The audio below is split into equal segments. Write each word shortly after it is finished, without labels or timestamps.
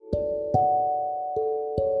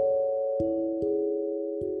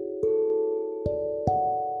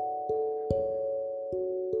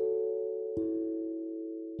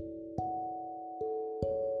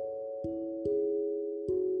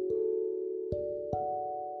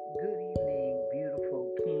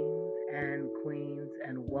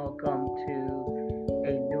welcome to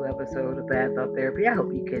a new episode of Bad Thought Therapy. I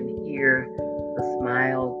hope you can hear the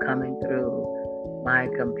smile coming through my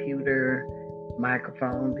computer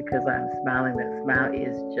microphone because I'm smiling. That smile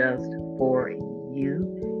is just for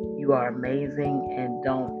you. You are amazing, and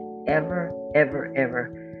don't ever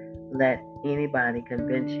let anybody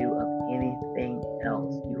convince you of anything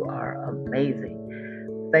else. You are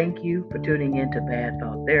amazing. Thank you for tuning in to Bad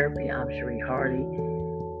Thought Therapy. I'm Cherie Hardy.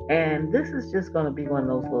 And this is just going to be one of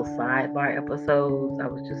those little sidebar episodes. I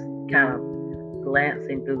was just kind of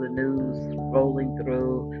glancing through the news, rolling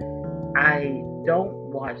through. I don't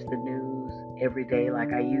watch the news every day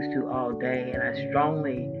like I used to all day, and I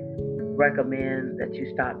strongly recommend that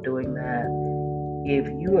you stop doing that. If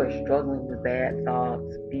you are struggling with bad thoughts,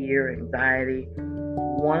 fear, anxiety,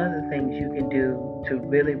 one of the things you can do to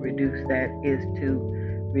really reduce that is to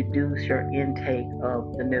reduce your intake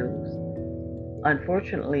of the news.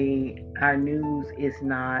 Unfortunately, our news is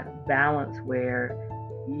not balanced where,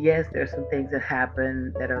 yes, there's some things that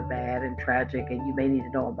happen that are bad and tragic, and you may need to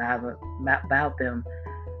know about them.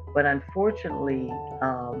 But unfortunately,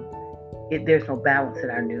 there's no balance in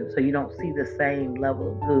our news. So you don't see the same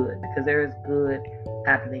level of good because there is good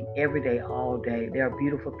happening every day, all day. There are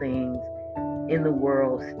beautiful things in the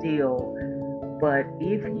world still. But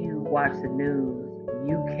if you watch the news,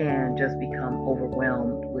 you can just become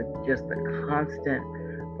overwhelmed with just the constant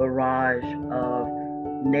barrage of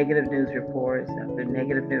negative news reports after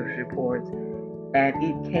negative news reports, and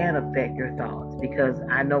it can affect your thoughts. Because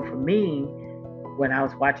I know for me, when I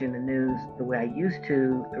was watching the news the way I used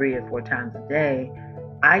to, 3 or 4 times a day,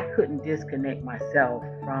 I couldn't disconnect myself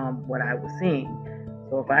from what I was seeing.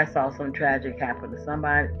 So if I saw some tragedy happen to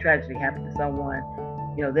someone,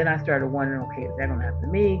 then I started wondering, okay, is that going to happen to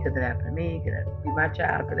me? Could that happen to me? Could that be my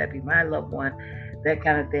child? Could that be my loved one? That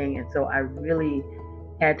kind of thing. And so I really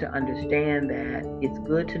had to understand that it's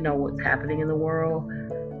good to know what's happening in the world,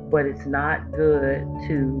 but it's not good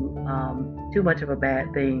too much of a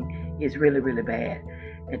bad thing is really bad.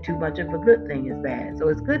 And too much of a good thing is bad. So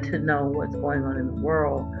it's good to know what's going on in the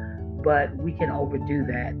world, but we can overdo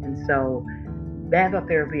that. And so Bad Thought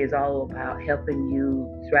Therapy is all about helping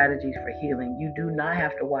you strategies for healing. You do not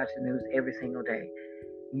have to watch the news every single day.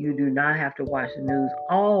 You do not have to watch the news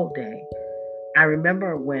all day. I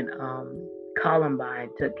remember when Columbine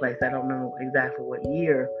took place. I don't remember exactly what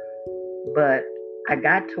year, but I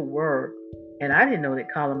got to work and I didn't know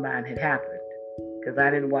that Columbine had happened because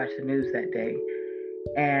I didn't watch the news that day.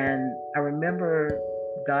 And I remember,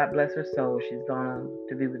 God bless her soul, she's gone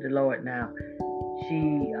to be with the Lord now.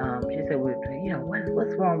 She said, well,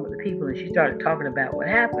 what's wrong with the people? And she started talking about what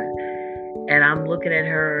happened. And I'm looking at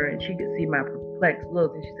her, and she could see my perplexed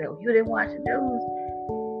look. And she said, well, you didn't watch the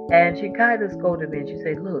news? And she kind of scolded me, and she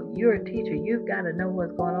said, look, you're a teacher. You've got to know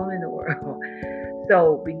what's going on in the world.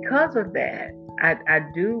 So because of that, I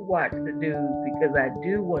do watch the news because I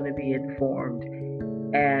do want to be informed.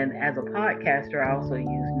 And as a podcaster, I also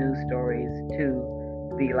use news stories to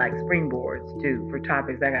be like springboards too for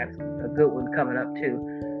topics. I got a good one coming up too.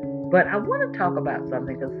 But I want to talk about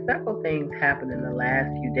something because several things happened in the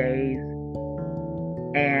last few days.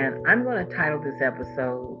 And I'm going to title this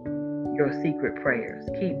episode, Your Secret Prayers.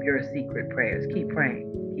 Keep your secret prayers. Keep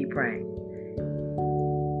praying. Keep praying.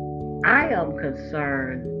 I am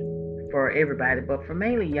concerned for everybody, but for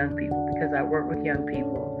mainly young people, because I work with young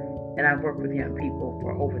people and I've worked with young people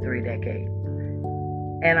for over 3 decades.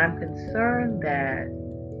 And I'm concerned that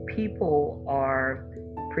people are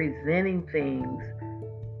presenting things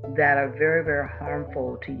that are very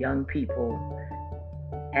harmful to young people,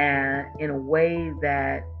 and in a way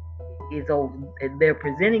that they're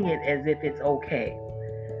presenting it as if it's okay,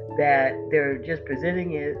 that they're just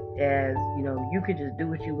presenting it as, you can just do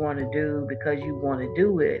what you want to do because you want to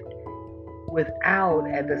do it, without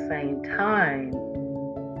at the same time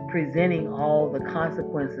presenting all the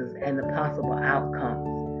consequences and the possible outcomes.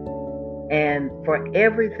 And for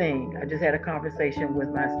everything, I just had a conversation with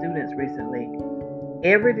my students recently.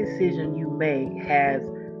 Every decision you make has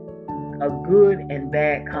a good and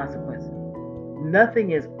bad consequences.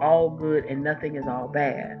 Nothing is all good and nothing is all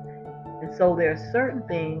bad. And so there are certain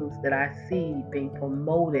things that I see being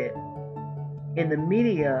promoted in the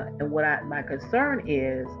media, and my concern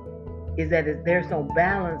is that there's no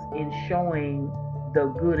balance in showing the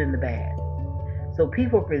good and the bad. So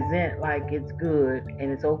people present like it's good and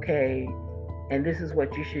it's okay and this is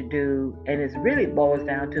what you should do, and it really boils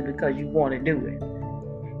down to because you want to do it.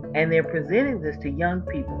 And they're presenting this to young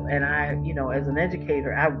people. And I, as an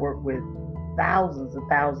educator, I work with thousands and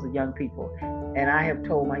thousands of young people. And I have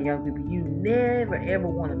told my young people, you never ever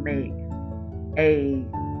want to make a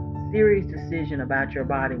serious decision about your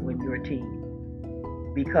body when you're a teen.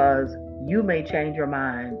 because you may change your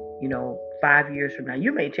mind, 5 years from now.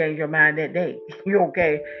 You may change your mind that day. You're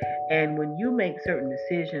okay. And when you make certain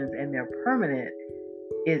decisions and they're permanent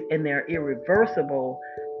and they're irreversible,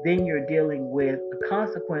 then you're dealing with a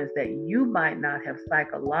consequence that you might not have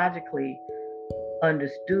psychologically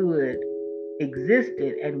understood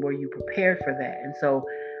existed, and were you prepared for that? And so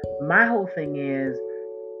my whole thing is,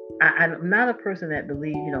 I'm not a person that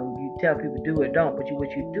believes, you tell people do or don't, but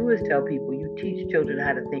what you do is tell people, you teach children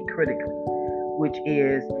how to think critically, which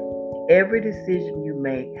is every decision you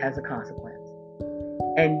make has a consequence.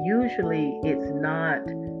 And usually it's not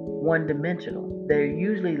one dimensional. There are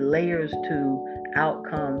usually layers to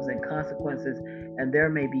outcomes and consequences, and there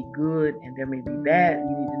may be good and there may be bad.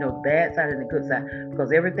 You need to know the bad side and the good side,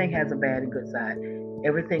 because everything has a bad and good side.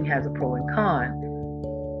 Everything has a pro and con.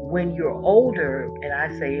 When you're older, and I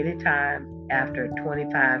say anytime after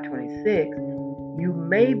 25, 26, you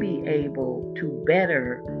may be able to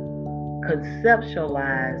better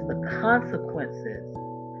conceptualize the consequences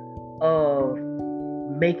of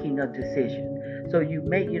making a decision. So you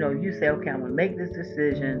say, okay, I'm going to make this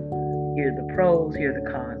decision. Here are the pros, here are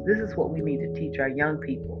the cons. This is what we need to teach our young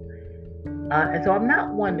people. And so I'm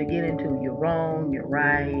not one to get into you're wrong, you're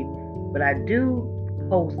right, but I do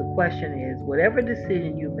pose the question is, whatever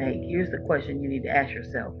decision you make, here's the question you need to ask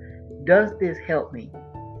yourself. Does this help me?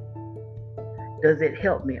 Does it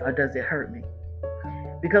help me or does it hurt me?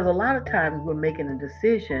 Because a lot of times we're making a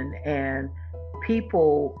decision and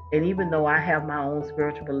people, and even though I have my own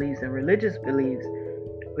spiritual beliefs and religious beliefs,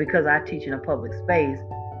 because I teach in a public space,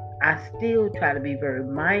 I still try to be very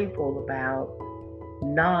mindful about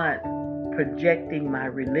not projecting my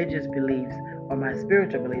religious beliefs or my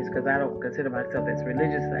spiritual beliefs, because I don't consider myself as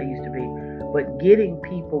religious as I used to be, but getting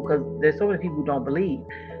people, because there's so many people who don't believe,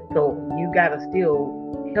 so you got to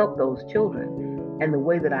still help those children. And the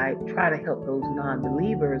way that I try to help those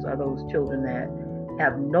non-believers or those children that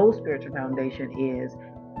have no spiritual foundation is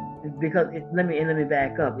because let me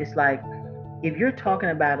back up. It's like if you're talking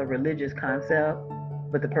about a religious concept,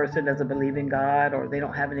 but the person doesn't believe in God or they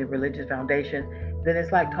don't have any religious foundation, then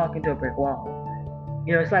it's like talking to a brick wall.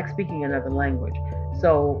 It's like speaking another language.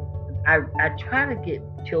 So I try to get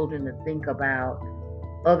children to think about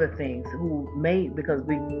other things because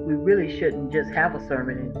we really shouldn't just have a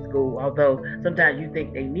sermon in school, although sometimes you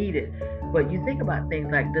think they need it. But you think about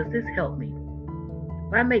things like, does this help me?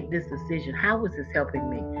 If I make this decision, how is this helping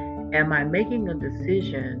me? Am I making a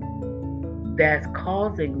decision that's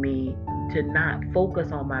causing me to not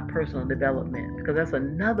focus on my personal development? Because that's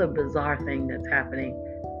another bizarre thing that's happening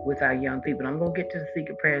with our young people. I'm going to get to the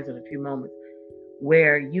secret prayers in a few moments,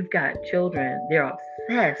 where you've got children, they're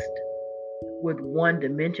obsessed with one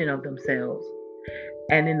dimension of themselves.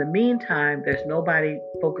 And in the meantime, there's nobody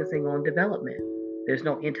focusing on development. There's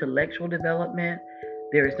no intellectual development.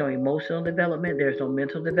 There is no emotional development. There's no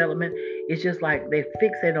mental development. It's just like they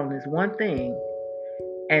fixate on this one thing,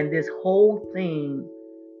 and this whole thing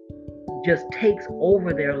just takes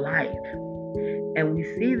over their life. And we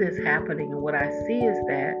see this happening. And what I see is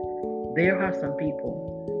that there are some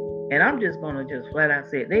people, and I'm just going to just flat out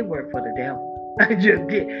say it, they work for the devil. I just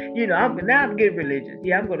get, I'm getting religious.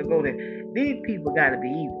 Yeah, I'm going to go there. These people got to be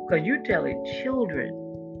evil, because you're telling children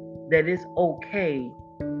that it's okay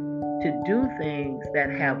to do things that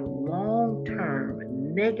have long-term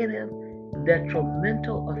negative,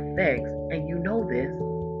 detrimental effects. And you know this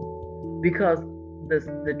because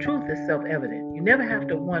the truth is self-evident. You never have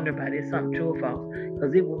to wonder about is something true or false,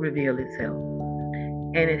 because it will reveal itself.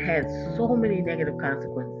 And it has so many negative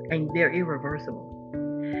consequences, and they're irreversible.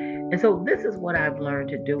 And so this is what I've learned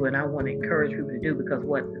to do, and I want to encourage people to do, because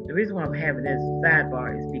the reason why I'm having this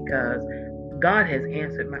sidebar is because God has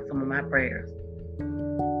answered some of my prayers.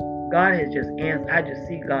 God has just answered. I just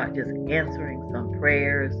see God just answering some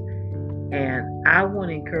prayers, and I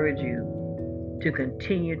want to encourage you to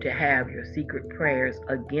continue to have your secret prayers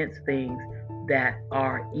against things that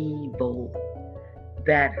are evil,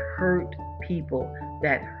 that hurt people,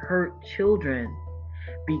 that hurt children,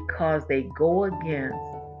 because they go against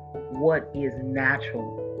what is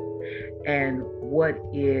natural and what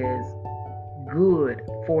is good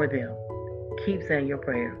for them. Keep saying your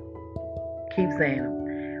prayer. Keep saying them.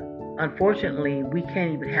 Unfortunately, we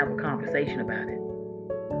can't even have a conversation about it.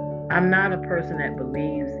 I'm not a person that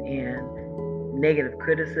believes in negative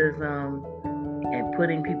criticism and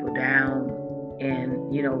putting people down, and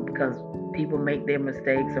because people make their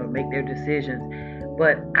mistakes or make their decisions.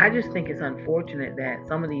 But I just think it's unfortunate that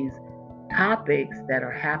some of these topics that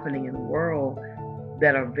are happening in the world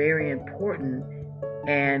that are very important,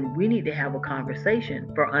 and we need to have a conversation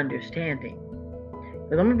for understanding.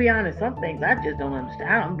 Because I'm gonna be honest, some things I just don't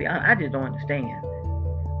understand. I just don't understand.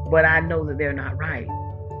 but I know that they're not right.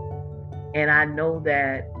 And I know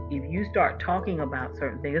that if you start talking about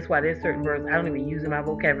certain things, that's why there's certain words I don't even use in my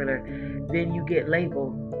vocabulary, then you get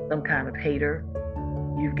labeled some kind of hater.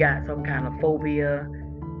 You've got some kind of phobia.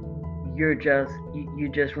 You're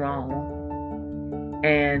just wrong.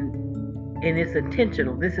 And it's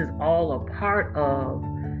intentional. This is all a part of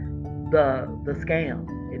the scam.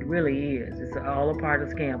 It really is. It's all a part of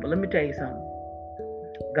the scam. But let me tell you something.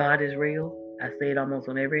 God is real. I say it almost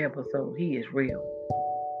on every episode. He is real.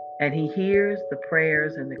 And he hears the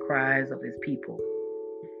prayers and the cries of his people.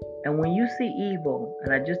 And when you see evil,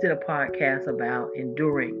 and I just did a podcast about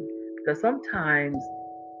enduring, because sometimes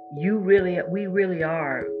we really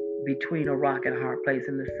are between a rock and a hard place,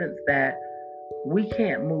 in the sense that we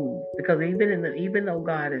can't move, because even though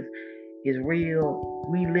God is real,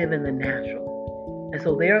 we live in the natural. And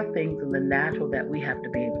so there are things in the natural that we have to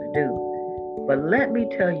be able to do. But let me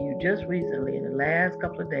tell you, just recently, in the last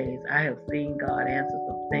couple of days, I have seen God answer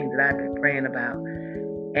some things that I've been praying about.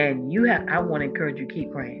 And I want to encourage you,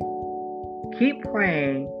 keep praying. Keep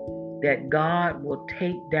praying that God will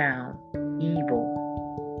take down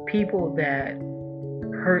evil, people that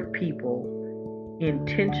hurt people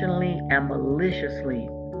intentionally and maliciously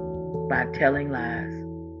by telling lies,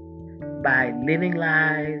 by living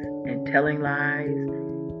lies and telling lies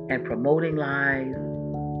and promoting lies.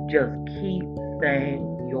 Just keep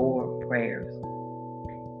saying your prayers.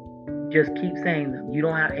 Just keep saying them. You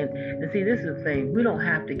don't have, and see, this is the thing. We don't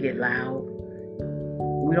have to get loud.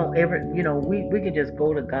 We don't ever, we can just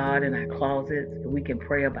go to God in our closets and we can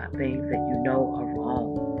pray about things that you know are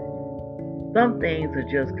wrong. Some things are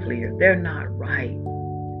just clear. They're not right.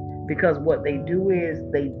 Because what they do is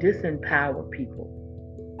they disempower people.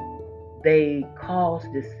 They cause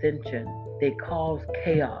dissension. They cause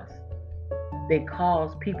chaos. They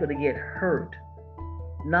cause people to get hurt,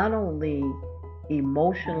 not only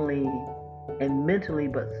emotionally and mentally,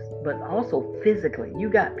 but also physically. You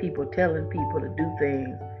got people telling people to do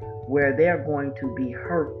things where they're going to be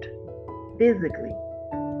hurt physically,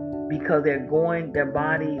 because they're using their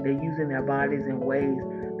bodies in ways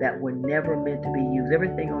that were never meant to be used.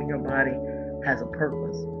 Everything on your body has a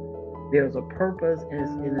purpose. There's a purpose, and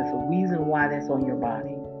it's a reason why that's on your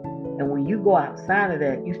body. And when you go outside of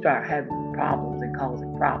that, you start having problems and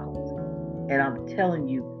causing problems. And I'm telling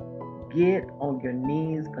you, get on your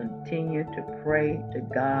knees, continue to pray to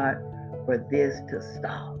God for this to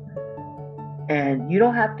stop. And you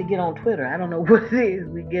don't have to get on Twitter. I don't know what it is.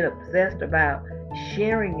 We get obsessed about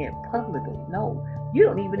sharing it publicly. No, you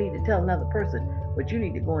don't even need to tell another person, but you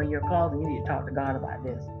need to go in your closet and you need to talk to God about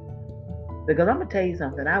this. Because I'm going to tell you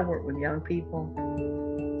something. I work with young people,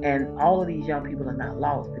 and all of these young people are not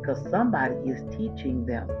lost because somebody is teaching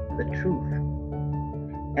them the truth.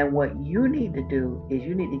 And what you need to do is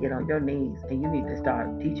you need to get on your knees and you need to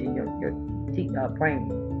start teaching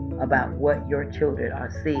praying about what your children are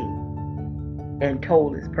seeing and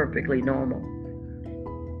told is perfectly normal.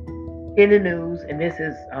 In the news, and this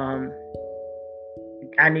is,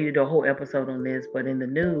 I needed a whole episode on this, but in the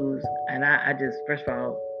news, and I just, first of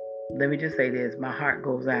all, let me just say this, my heart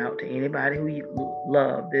goes out to anybody who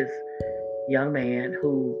loved this young man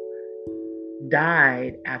who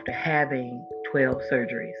died after having 12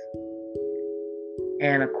 surgeries.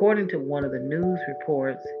 And according to one of the news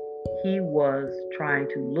reports, he was trying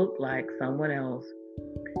to look like someone else,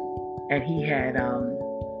 and he had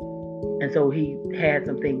and so he had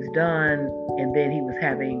some things done, and then he was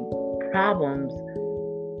having problems.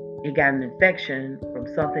 He got an infection from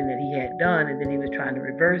something that he had done, and then he was trying to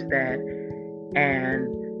reverse that. And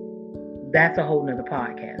that's a whole nother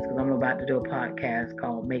podcast, because I'm about to do a podcast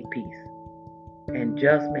called Make Peace. And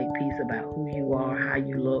just make peace about who you are, how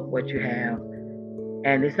you look, what you have.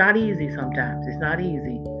 And it's not easy sometimes. It's not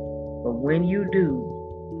easy. But when you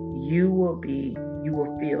do, you will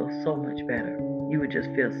feel so much better. You would just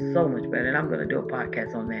feel so much better. And I'm going to do a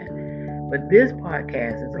podcast on that. But this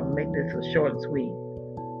podcast is going to make this short and sweet.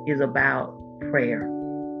 Is about prayer.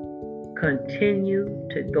 Continue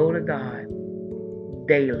to go to God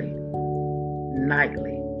daily,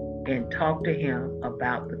 nightly, and talk to him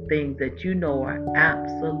about the things that you know are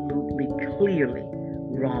absolutely, clearly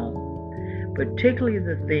wrong. Particularly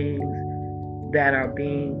the things that are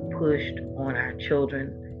being pushed on our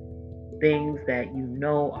children, things that you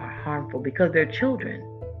know are harmful because they're children.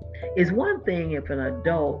 It's one thing if an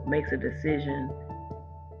adult makes a decision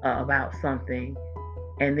about something,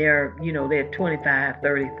 and they're 25,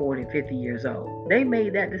 30, 40, 50 years old. They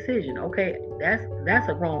made that decision. Okay, that's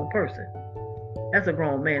a grown person. That's a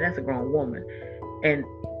grown man. That's a grown woman. And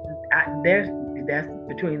that's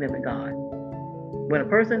between them and God. When a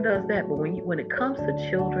person does that, but when it comes to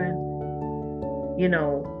children,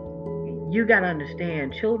 you got to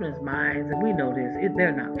understand children's minds, and we know this,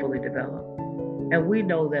 they're not fully developed. And we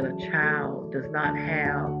know that a child does not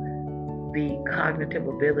have the cognitive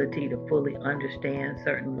ability to fully understand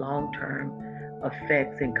certain long-term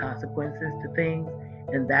effects and consequences to things.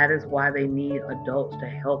 And that is why they need adults to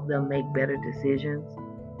help them make better decisions.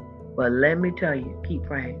 But let me tell you, keep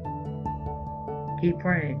praying. Keep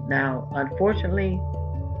praying. Now, unfortunately,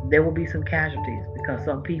 there will be some casualties because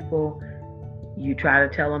some people, you try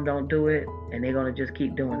to tell them don't do it, and they're going to just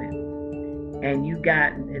keep doing it. And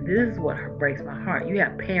this is what breaks my heart. You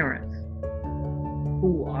have parents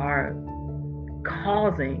who are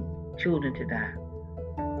causing children to die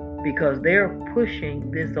because they're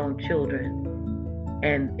pushing this on children.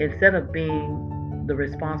 And instead of being the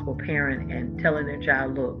responsible parent and telling their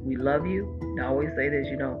child, look, we love you. I always say this,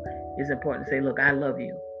 it's important to say, look, I love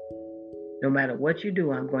you. No matter what you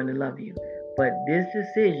do, I'm going to love you. But this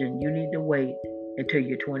decision, you need to wait until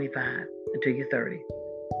you're 25, until you're 30.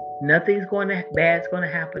 Nothing's bad's going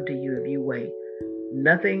to happen to you if you wait.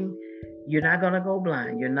 Nothing, you're not going to go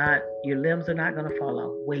blind. Your limbs are not going to fall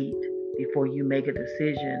off. Wait before you make a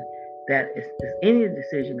decision that is any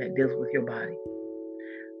decision that deals with your body.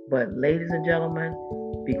 But ladies and gentlemen,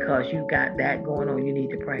 because you got that going on, you need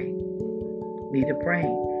to pray. Need to pray.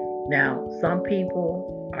 Now, some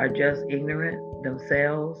people are just ignorant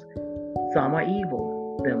themselves. Some are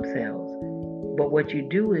evil themselves. But what you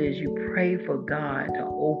do is you pray for God to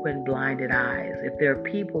open blinded eyes. If there are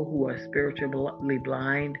people who are spiritually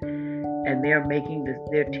blind and they're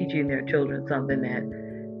teaching their children something that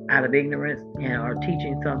out of ignorance and are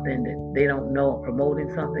teaching something that they don't know, or promoting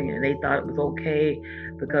something and they thought it was okay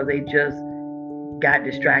because they just got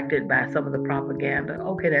distracted by some of the propaganda,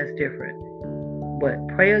 okay, that's different. But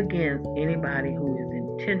pray against anybody who is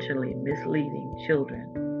intentionally misleading children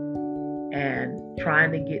and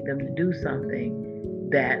trying to get them to do something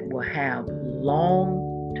that will have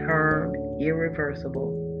long-term,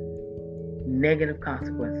 irreversible, negative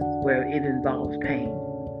consequences where it involves pain.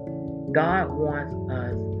 God wants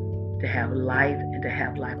us to have life and to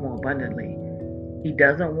have life more abundantly. He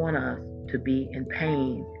doesn't want us to be in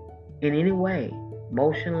pain in any way,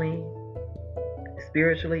 emotionally,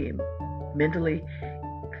 spiritually, mentally,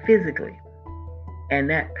 physically. And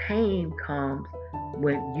that pain comes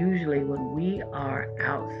usually when we are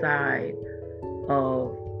outside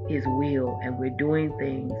of His will and we're doing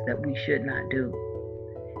things that we should not do.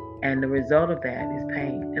 And the result of that is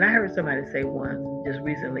pain. And I heard somebody say once, just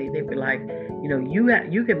recently, they were like,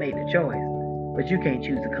 you can make the choice, but you can't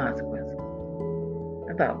choose the consequences.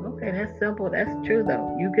 I thought, okay, that's simple. That's true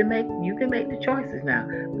though. You can make the choices now,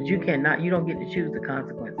 but you don't get to choose the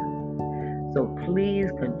consequences. So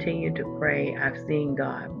please continue to pray. I've seen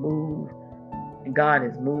God move, and God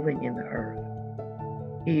is moving in the earth.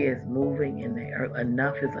 He is moving in the earth.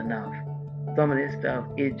 Enough is enough. Some of this stuff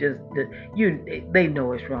is just, they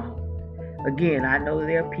know it's wrong. Again, I know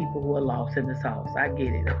there are people who are lost in the sauce. I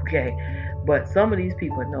get it, okay? But some of these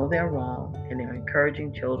people know they're wrong, and they're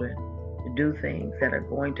encouraging children to do things that are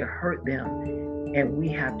going to hurt them. And we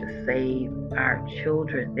have to save our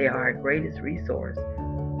children. They are our greatest resource.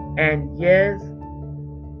 And yes,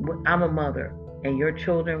 I'm a mother, and your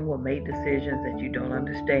children will make decisions that you don't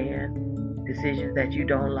understand, decisions that you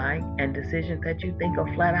don't like, and decisions that you think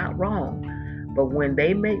are flat out wrong. But when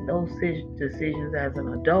they make those decisions as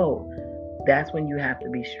an adult, that's when you have to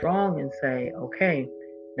be strong and say, okay,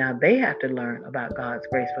 now they have to learn about God's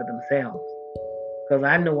grace for themselves. Because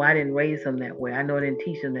I know I didn't raise them that way. I know I didn't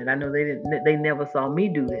teach them that. I know they never saw me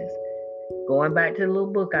do this. Going back to the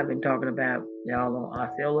little book I've been talking about, y'all, on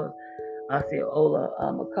Osceola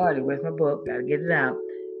McCarty. Where's my book? Got to get it out.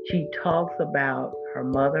 She talks about her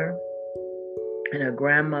mother and her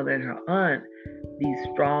grandmother and her aunt, these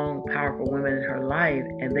strong, powerful women in her life,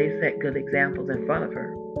 and they set good examples in front of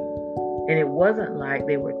her. And it wasn't like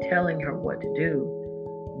they were telling her what to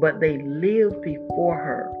do, but they lived before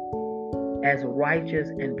her as righteous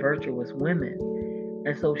and virtuous women.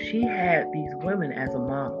 And so she had these women as a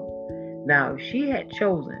model. Now, if she had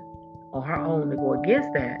chosen on her own to go against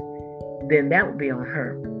that, then that would be on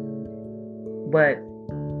her. But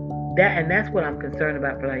that's what I'm concerned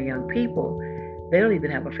about for our young people. They don't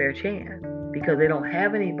even have a fair chance because they don't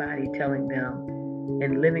have anybody telling them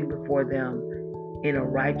and living before them in a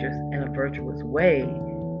righteous and a virtuous way.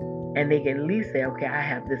 And they can at least say, okay, I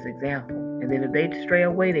have this example. And then if they stray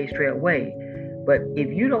away, they stray away. But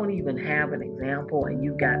if you don't even have an example and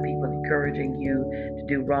you got people encouraging you to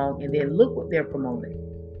do wrong, and then look what they're promoting.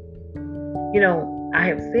 I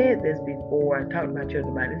have said this before. I talked to my children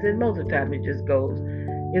about it. And most of the time it just goes,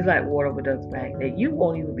 it's like water over duck's back, that you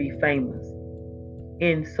won't even be famous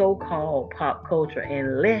in so-called pop culture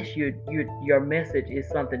unless your message is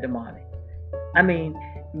something demonic. I mean,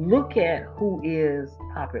 look at who is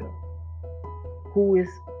popular, who is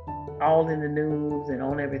all in the news and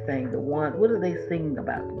on everything. The one, what are they singing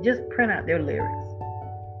about? Just print out their lyrics.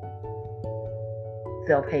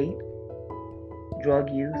 Self-hate, drug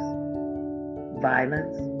use,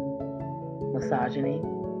 violence, misogyny,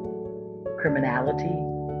 criminality.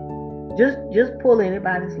 Just pull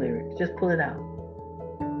anybody's lyrics. Just pull it out.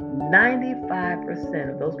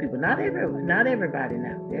 95% of those people, not everybody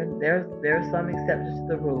now. There are some exceptions to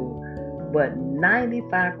the rule, but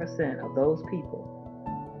 95% of those people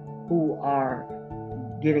who are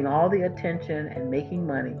getting all the attention and making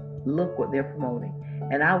money, look what they're promoting.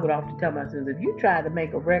 And I would often tell my students, if you try to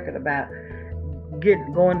make a record about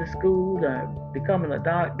going to school or becoming a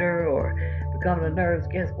doctor or becoming a nurse,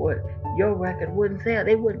 guess what? Your record wouldn't sell.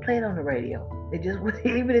 They wouldn't play it on the radio. They just wouldn't,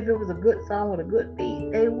 even if it was a good song with a good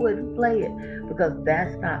beat, they wouldn't play it because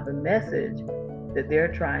that's not the message that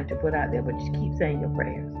they're trying to put out there. But just keep saying your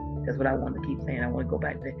prayers. That's what I want to keep saying. I want to go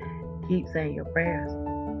back to keep saying your prayers.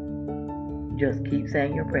 Just keep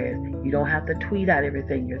saying your prayers. You don't have to tweet out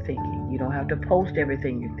everything you're thinking. You don't have to post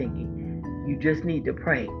everything you're thinking. You just need to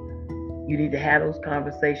pray. You need to have those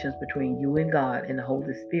conversations between you and God and the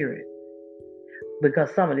Holy Spirit.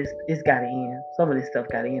 Because some of this, it's got to end. Some of this stuff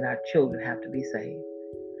got to end. Our children have to be saved.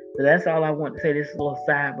 So that's all I want to say. This is a little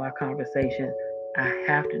sidebar conversation. I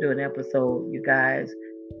have to do an episode. You guys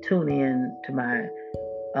tune in to my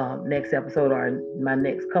next episode or my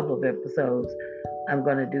next couple of episodes. I'm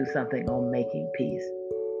going to do something on making peace.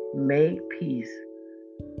 Make peace.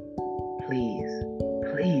 Please,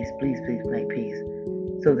 please, please, please make peace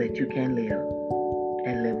so that you can live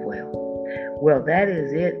and live well. Well, that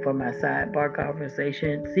is it for my sidebar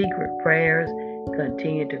conversation. Secret prayers.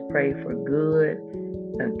 Continue to pray for good.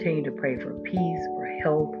 Continue to pray for peace, for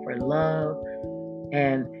health, for love,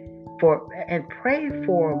 and pray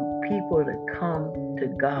for people to come to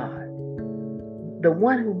God. The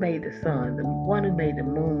one who made the sun, the one who made the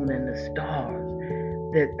moon and the stars,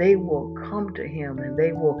 that they will come to Him and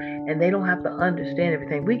they don't have to understand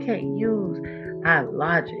everything. We can't use our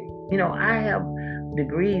logic. I have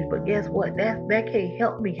degrees, but guess what? That can't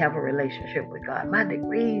help me have a relationship with God. My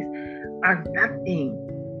degrees are nothing.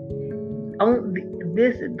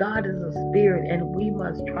 God is a spirit, and we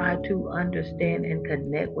must try to understand and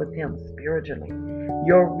connect with Him spiritually.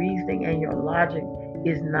 Your reasoning and your logic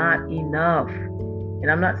is not enough. And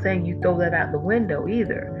I'm not saying you throw that out the window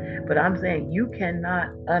either, but I'm saying you cannot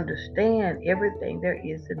understand everything there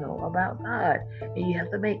is to know about God. And you have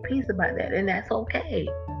to make peace about that, and that's okay.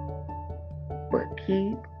 But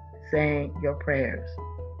keep saying your prayers.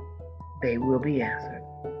 They will be answered.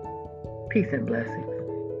 Peace and blessings.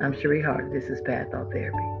 I'm Cherie Hart. This is Path Thought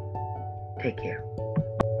Therapy. Take care.